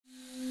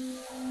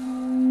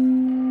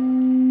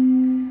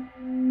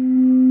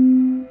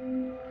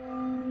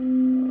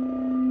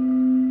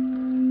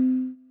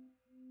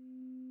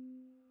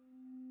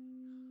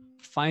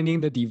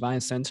finding the divine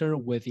center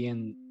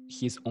within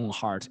his own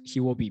heart, he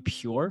will be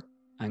pure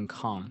and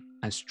calm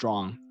and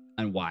strong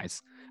and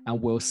wise, and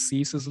will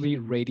ceaselessly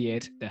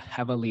radiate the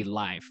heavenly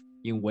life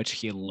in which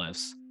he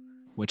lives,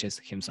 which is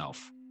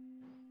himself.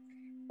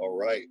 All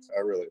right. I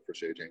really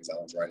appreciate James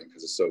Allen's writing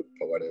because it's so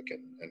poetic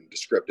and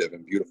descriptive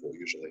and beautiful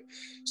usually.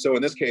 So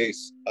in this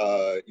case,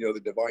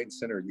 the divine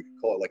center, you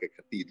could call it like a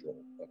cathedral.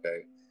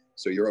 Okay.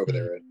 So you're over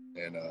there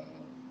in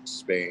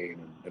Spain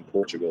and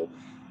Portugal.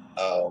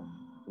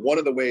 One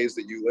of the ways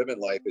that you live in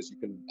life is you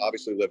can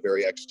obviously live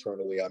very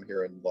externally. I'm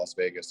here in Las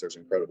Vegas. There's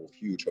incredible,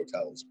 huge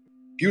hotels,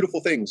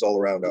 beautiful things all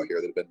around out here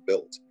that have been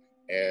built.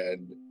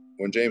 And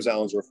when James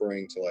Allen's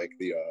referring to like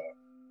the,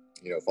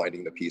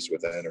 finding the peace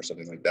within or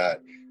something like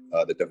that,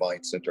 the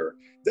divine center,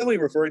 definitely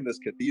referring to this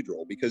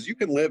cathedral, because you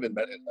can live in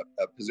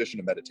a position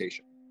of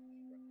meditation.